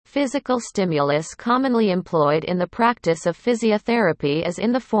Physical stimulus commonly employed in the practice of physiotherapy is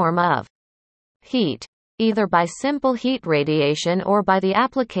in the form of heat, either by simple heat radiation or by the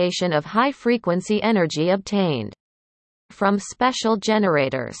application of high-frequency energy obtained from special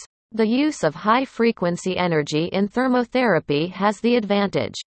generators. The use of high-frequency energy in thermotherapy has the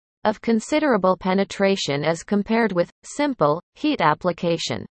advantage of considerable penetration as compared with simple heat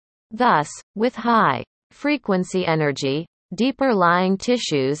application. Thus, with high-frequency energy, deeper lying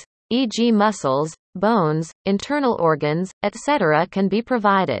tissues, e.g. muscles, bones, internal organs, etc. can be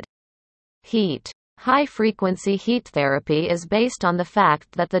provided. High-frequency heat therapy is based on the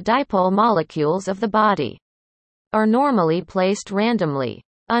fact that the dipole molecules of the body are normally placed randomly.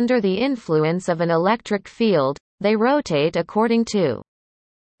 Under the influence of an electric field, they rotate according to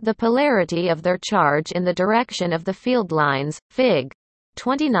the polarity of their charge in the direction of the field lines, Fig.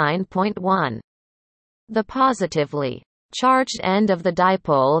 29.1. The positively charged end of the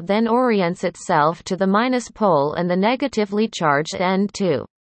dipole then orients itself to the minus pole and the negatively charged end to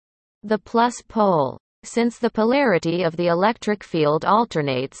the plus pole. Since the polarity of the electric field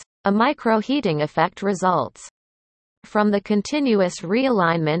alternates, a microheating effect results from the continuous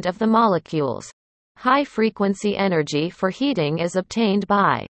realignment of the molecules. High-frequency energy for heating is obtained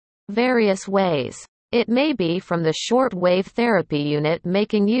by various ways. It may be from the short-wave therapy unit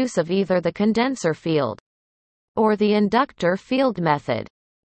making use of either the condenser field or the inductor field method.